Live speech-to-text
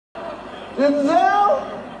Denzel,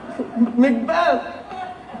 Macbeth,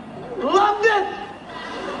 loved it.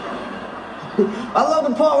 I love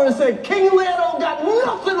the part where it said, King Lear don't got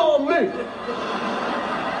nothing on me.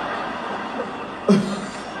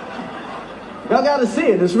 Y'all gotta see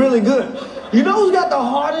it, it's really good. You know who's got the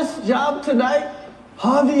hardest job tonight?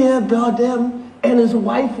 Javier Bardem and his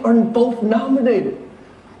wife are both nominated.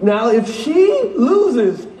 Now, if she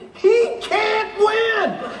loses, he can't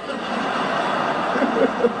win.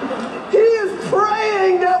 He is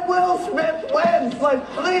praying that Will Smith wins. Like,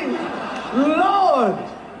 please, Lord.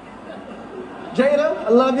 Jada, I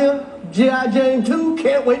love you. G.I. Jane 2,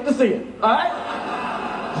 can't wait to see it. All right?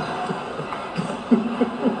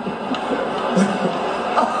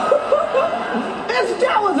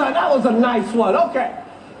 That was a nice one. Okay.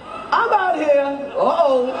 I'm out here.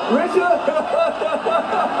 Uh-oh, Richard.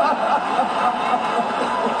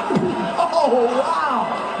 Oh, wow.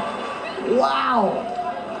 Wow.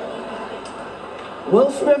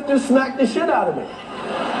 Will Smith just smacked the shit out of me.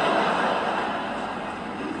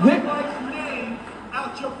 My wife's name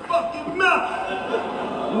out your fucking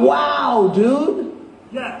mouth. Wow, dude.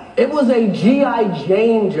 Yes. It was a G.I.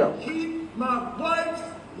 Jane joke. Keep my wife's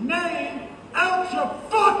name out your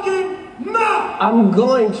fucking mouth! I'm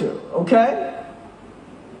going to, okay?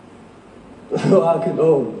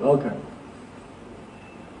 Okay.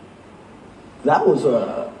 That was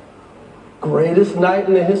a greatest night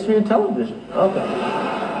in the history of television. Okay.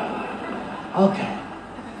 Okay.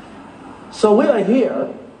 So we are here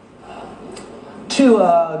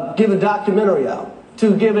to give a documentary out,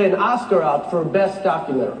 to give an Oscar out for Best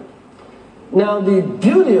Documentary. Now, the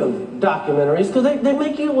beauty of documentaries, because they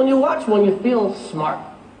make you, when you watch one, you feel smart.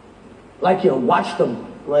 Like you watched them,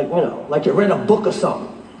 like, you know, like you read a book or something.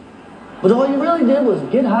 But all you really did was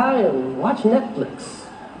get high and watch Netflix.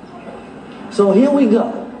 So here we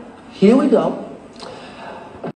go. Here we go.